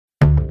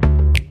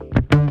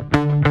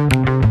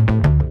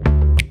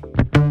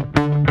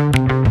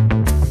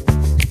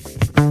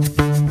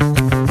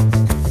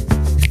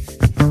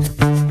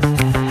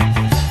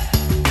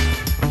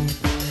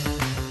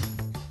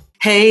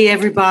Hey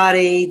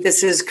everybody,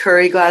 this is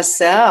Curry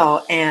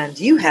Glassell, and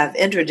you have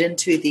entered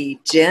into the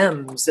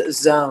GEMS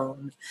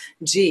zone,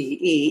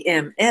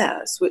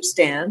 GEMS, which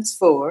stands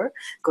for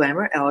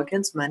Glamour,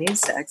 Elegance, Money, and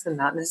Sex, and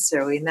not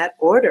necessarily in that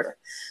order.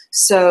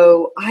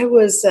 So I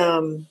was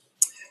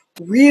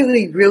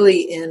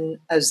really in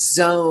a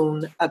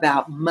zone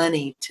about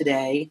money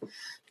today.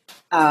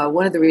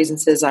 One of the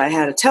reasons is I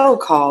had a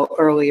telecall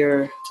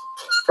earlier,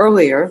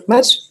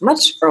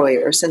 much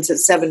earlier, since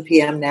it's 7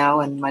 p.m. now,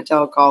 and my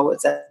telecall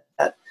was at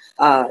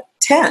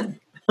 10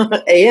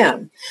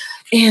 a.m.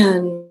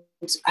 And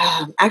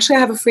actually, I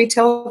have a free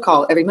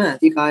telecall every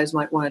month. You guys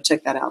might want to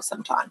check that out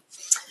sometime.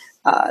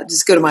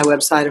 Just go to my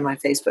website or my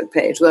Facebook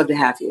page. Love to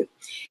have you.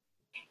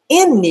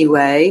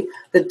 Anyway,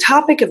 the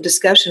topic of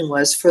discussion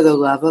was for the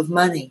love of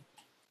money.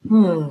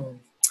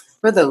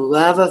 For the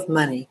love of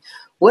money.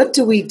 What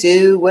do we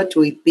do? What do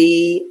we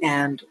be?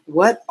 And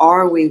what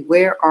are we?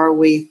 Where are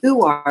we?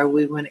 Who are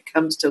we when it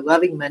comes to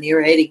loving money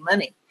or hating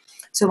money?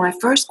 So my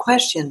first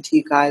question to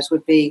you guys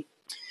would be,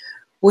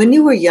 when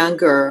you were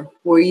younger,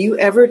 were you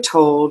ever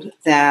told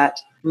that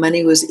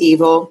money was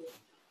evil?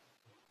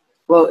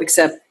 Well,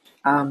 except,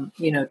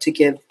 to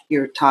give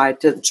your tithe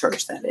to the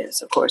church, that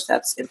is. Of course,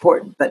 that's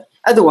important. But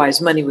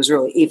otherwise, money was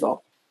really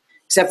evil,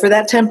 except for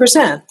that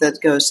 10%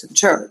 that goes to the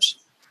church.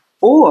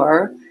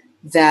 Or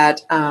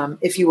that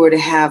if you were to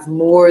have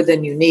more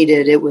than you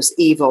needed, it was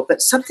evil.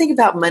 But something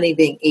about money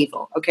being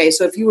evil. Okay,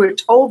 so if you were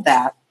told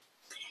that,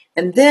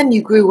 and then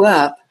you grew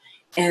up,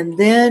 and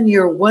then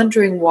you're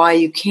wondering why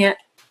you can't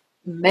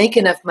make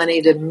enough money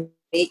to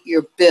meet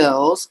your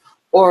bills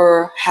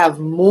or have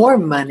more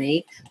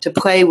money to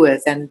play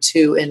with and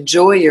to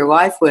enjoy your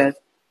life with,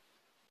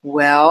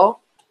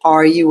 well,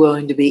 are you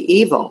willing to be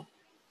evil?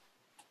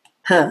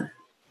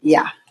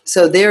 Yeah.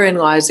 So therein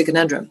lies the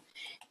conundrum.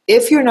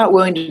 If you're not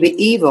willing to be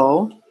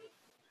evil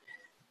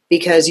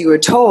because you were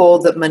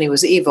told that money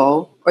was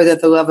evil, or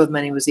that the love of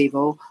money was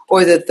evil,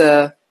 or that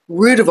the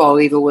root of all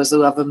evil was the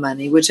love of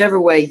money,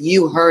 whichever way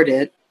you heard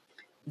it,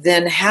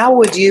 then how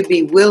would you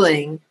be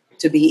willing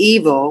to be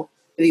evil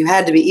if you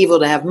had to be evil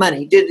to have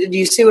money? Do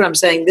you see what I'm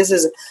saying? This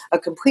is a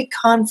complete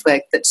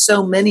conflict that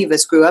so many of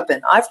us grew up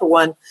in. I, for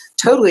one,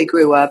 totally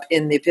grew up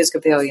in the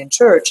Episcopalian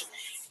Church.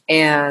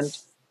 And,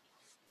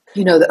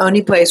 the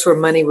only place where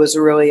money was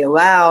really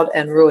allowed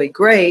and really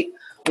great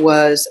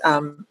was,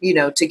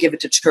 to give it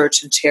to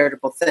church and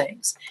charitable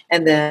things.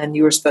 And then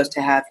you were supposed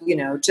to have,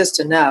 just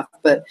enough,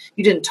 but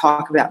you didn't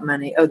talk about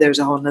money. Oh, there's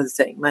a whole other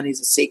thing.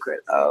 Money's a secret.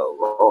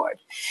 Oh, Lord.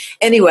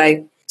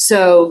 Anyway,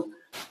 so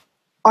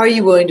are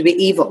you willing to be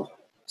evil?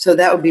 So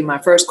that would be my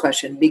first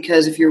question,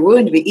 because if you're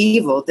willing to be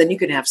evil, then you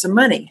can have some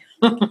money.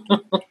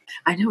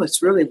 I know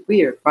it's really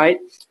weird, right?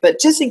 But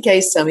just in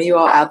case some of you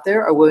all out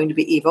there are willing to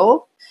be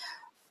evil,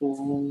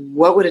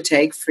 what would it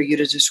take for you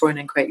to destroy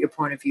and create your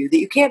point of view that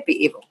you can't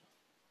be evil?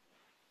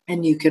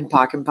 And you can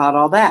pock and pot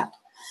all that.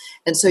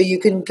 And so you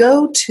can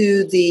go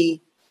to the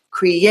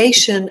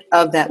creation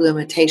of that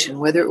limitation,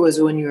 whether it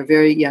was when you were a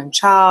very young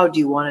child,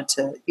 you wanted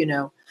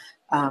to,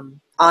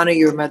 honor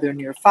your mother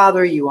and your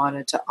father, you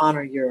wanted to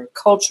honor your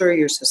culture,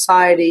 your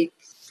society,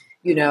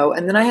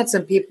 and then I had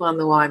some people on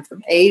the line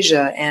from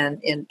Asia, and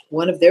in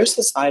one of their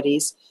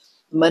societies,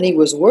 money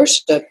was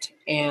worshipped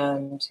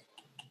and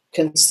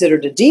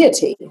considered a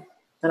deity.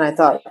 And I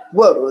thought,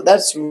 whoa,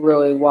 that's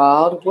really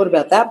wild. What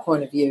about that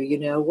point of view?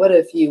 What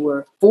if you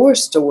were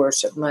forced to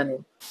worship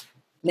money?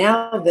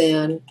 Now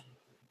then,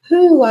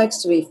 who likes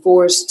to be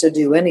forced to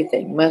do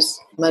anything,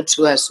 much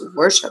less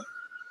worship?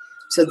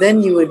 So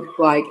then you would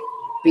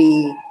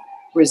be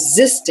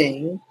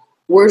resisting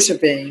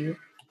worshiping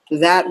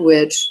that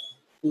which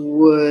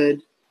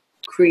would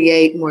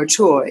create more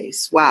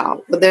choice.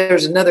 Wow. But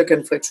there's another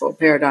conflictual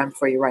paradigm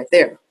for you right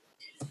there.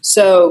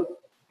 So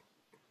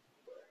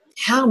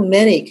how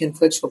many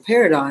conflictual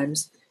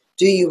paradigms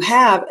do you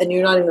have, and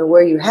you're not even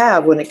aware you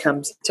have, when it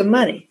comes to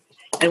money?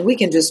 And we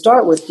can just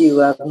start with, do you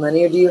love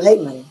money or do you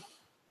hate money?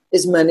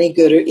 Is money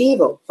good or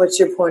evil? What's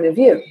your point of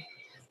view?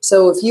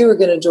 So if you were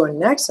going to join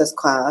an Access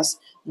class,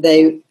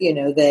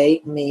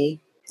 me,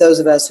 those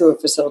of us who are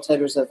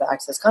facilitators of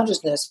Access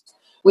Consciousness,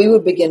 we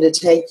would begin to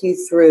take you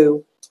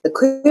through the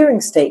clearing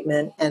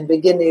statement and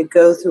begin to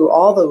go through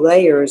all the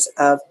layers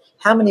of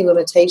how many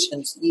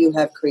limitations you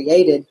have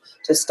created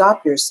to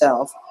stop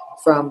yourself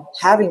from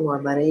having more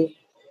money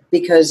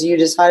because you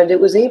decided it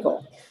was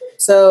evil.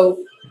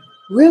 So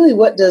really,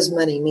 what does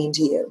money mean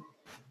to you?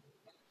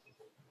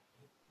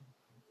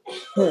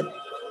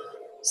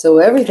 So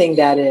everything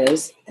that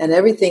is, and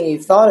everything you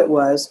thought it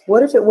was,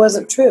 what if it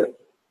wasn't true?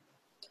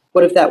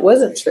 What if that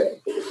wasn't true?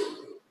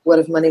 What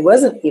if money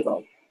wasn't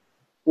evil?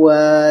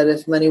 What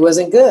if money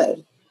wasn't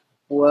good?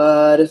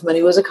 What if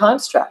money was a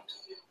construct?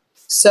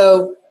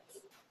 So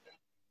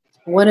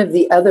one of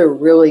the other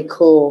really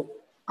cool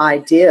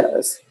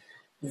ideas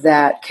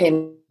that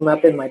came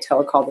up in my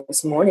telecall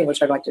this morning,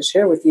 which I'd like to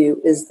share with you,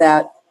 is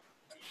that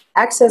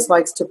Access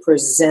likes to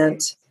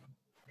present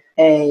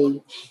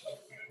an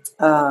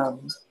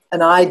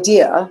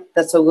idea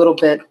that's a little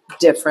bit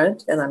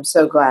different, and I'm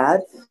so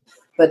glad.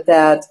 but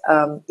that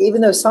even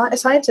though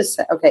scientists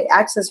say, okay,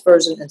 Access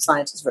version and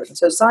scientist version.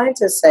 So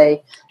scientists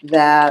say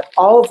that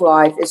all of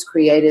life is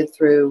created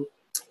through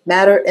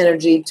matter,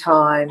 energy,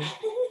 time,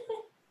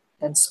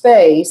 and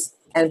space,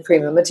 and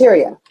prima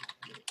materia.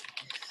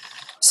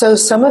 So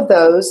some of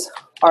those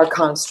are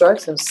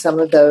constructs, and some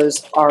of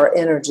those are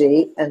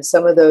energy, and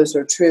some of those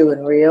are true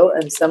and real,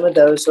 and some of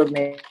those are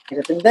made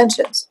of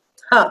inventions.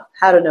 How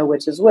to know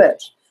which is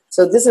which.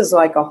 So this is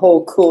like a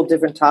whole cool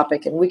different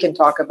topic, and we can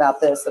talk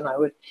about this, and I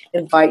would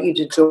invite you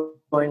to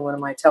join one of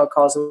my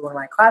telecalls or one of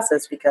my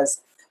classes,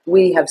 because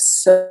we have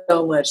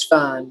so much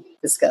fun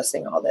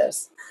discussing all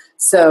this.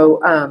 So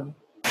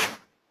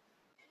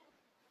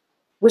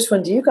which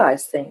one do you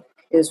guys think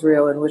is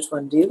real, and which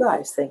one do you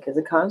guys think is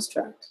a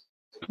construct?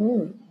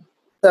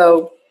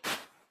 So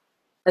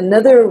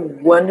another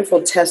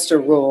wonderful tester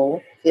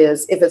rule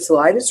is if it's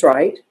light, it's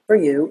right for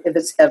you. If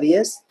it's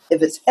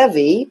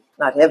heavy,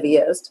 not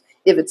heaviest,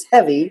 if it's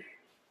heavy,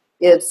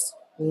 it's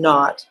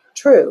not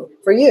true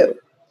for you.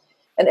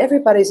 And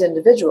everybody's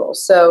individual.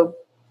 So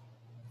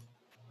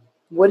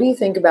what do you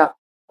think about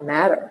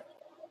matter?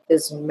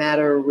 Is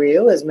matter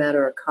real? Is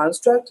matter a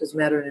construct? Is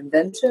matter an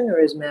invention? Or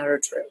is matter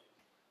true?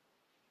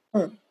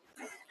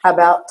 How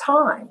about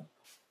time?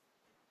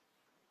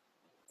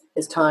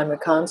 Is time a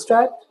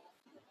construct?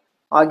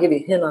 I'll give you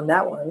a hint on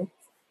that one.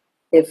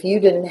 If you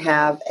didn't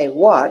have a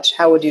watch,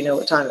 how would you know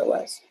what time it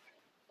was?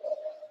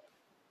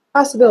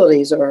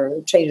 Possibilities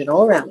are changing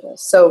all around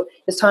us. So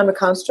is time a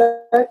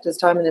construct? Is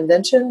time an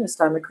invention? Is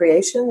time a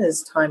creation?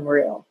 Is time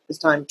real? Is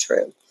time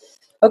true?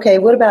 Okay,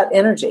 what about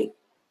energy?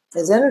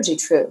 Is energy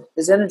true?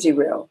 Is energy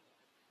real?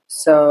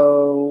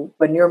 So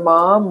when your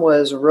mom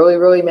was really,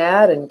 really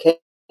mad and came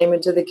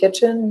into the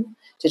kitchen,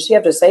 did she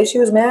have to say she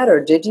was mad, or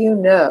did you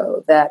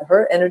know that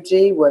her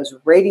energy was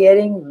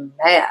radiating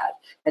mad?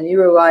 And you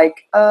were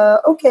like,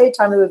 okay,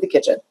 time to leave the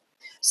kitchen.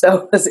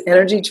 So is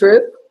energy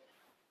true,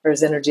 or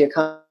is energy a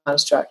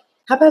construct?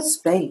 How about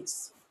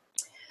space?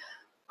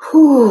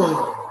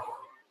 Whew.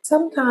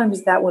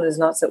 Sometimes that one is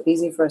not so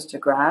easy for us to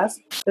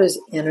grasp. There's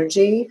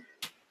energy,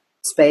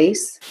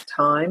 space,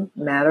 time,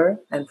 matter,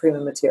 and prima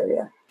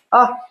materia.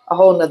 A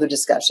whole nother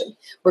discussion.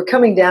 We're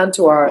coming down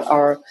to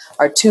our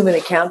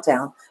 2-minute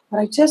countdown, but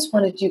I just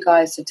wanted you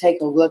guys to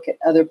take a look at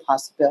other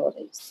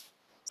possibilities.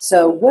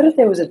 So what if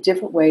there was a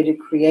different way to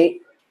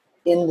create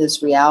in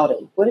this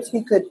reality? What if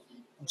you could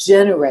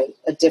generate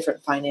a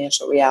different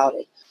financial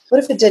reality?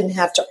 What if it didn't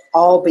have to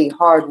all be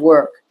hard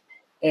work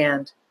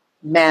and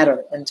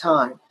matter and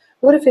time?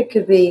 What if it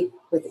could be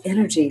with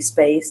energy,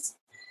 space,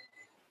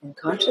 and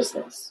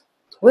consciousness?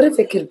 What if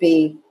it could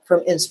be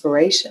from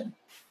inspiration?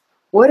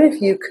 What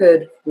if you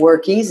could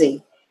work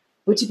easy?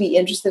 Would you be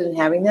interested in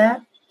having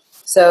that?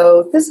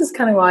 So this is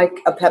kind of like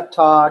a pep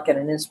talk and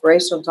an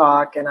inspirational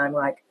talk, and I'm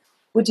like,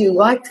 would you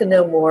like to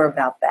know more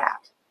about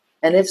that?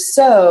 And if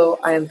so,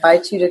 I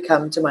invite you to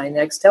come to my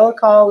next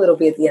telecall. It'll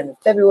be at the end of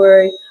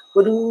February.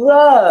 Would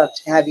love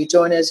to have you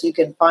join us. You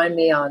can find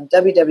me on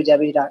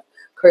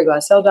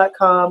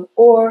www.CoreyGlassell.com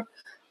or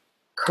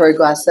Corey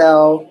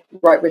Glassell,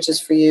 Right Riches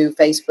for You,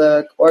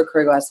 Facebook, or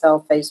Corey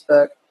Glassell,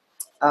 Facebook.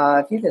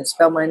 If you can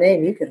spell my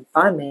name, you can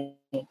find me,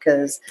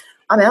 because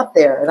I'm out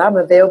there and I'm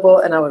available,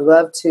 and I would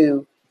love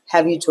to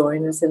have you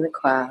join us in the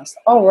class.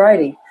 All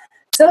righty.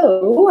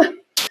 So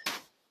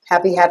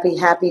happy, happy,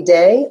 happy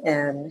day,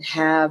 and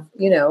have,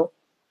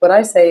 what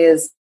I say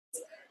is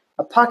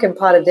a pocket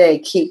pot a day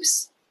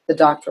keeps the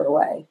doctor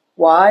away.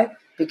 Why?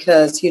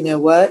 Because you know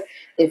what?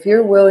 If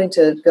you're willing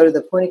to go to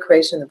the point of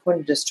creation, the point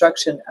of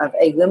destruction of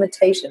a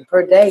limitation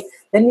per day,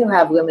 then you'll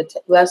have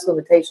less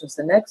limitations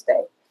the next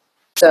day.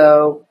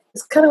 So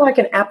it's kind of like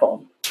an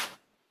apple.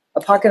 A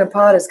pocket and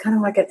pod is kind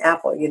of like an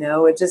apple,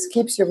 It just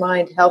keeps your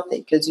mind healthy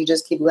because you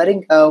just keep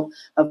letting go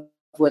of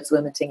what's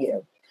limiting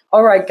you.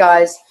 All right,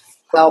 guys.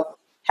 Well,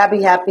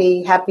 happy,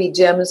 happy, happy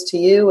gems to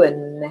you,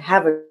 and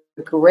have a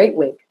great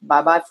week.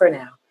 Bye-bye for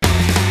now.